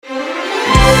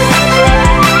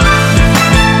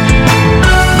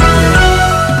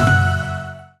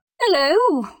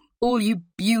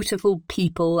beautiful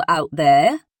people out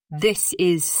there. This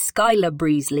is Skyler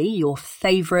Breezly, your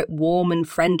favourite warm and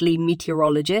friendly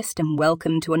meteorologist, and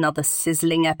welcome to another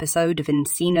sizzling episode of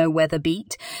Encino Weather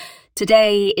Beat.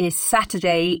 Today is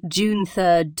Saturday, June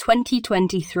 3rd,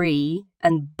 2023,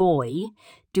 and boy,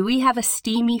 do we have a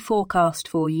steamy forecast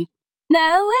for you.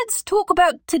 Now let's talk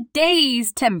about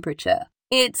today's temperature.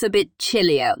 It's a bit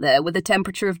chilly out there with a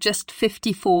temperature of just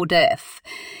 54 def.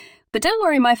 But don't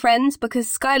worry, my friends, because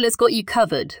Skyler's got you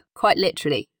covered, quite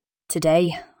literally.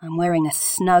 Today, I'm wearing a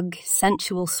snug,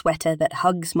 sensual sweater that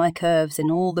hugs my curves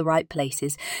in all the right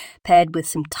places, paired with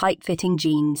some tight-fitting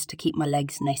jeans to keep my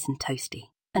legs nice and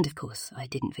toasty. And of course, I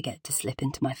didn't forget to slip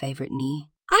into my favourite knee.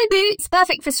 High boots,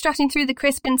 perfect for strutting through the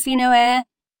crisp Encino air.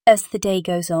 As the day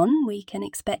goes on, we can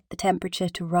expect the temperature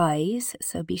to rise,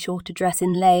 so be sure to dress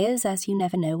in layers as you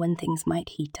never know when things might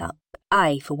heat up.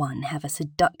 I, for one, have a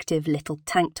seductive little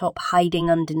tank top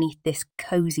hiding underneath this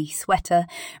cosy sweater,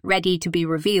 ready to be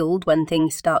revealed when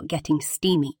things start getting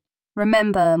steamy.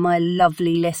 Remember, my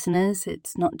lovely listeners,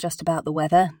 it's not just about the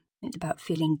weather. It's about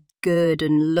feeling good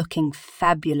and looking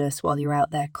fabulous while you're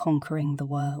out there conquering the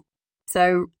world.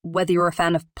 So, whether you're a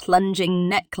fan of plunging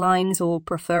necklines or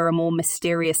prefer a more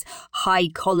mysterious,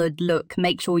 high-collared look,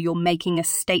 make sure you're making a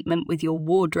statement with your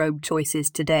wardrobe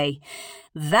choices today.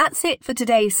 That's it for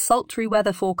today's sultry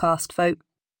weather forecast, folk.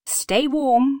 Stay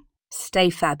warm, stay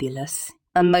fabulous,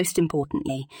 and most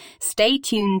importantly, stay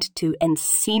tuned to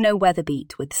Encino Weather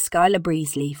Beat with Skyler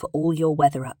Breezly for all your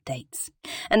weather updates.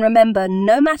 And remember,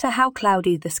 no matter how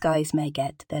cloudy the skies may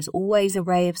get, there's always a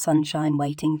ray of sunshine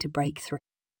waiting to break through.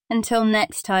 Until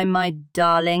next time, my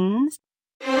darlings.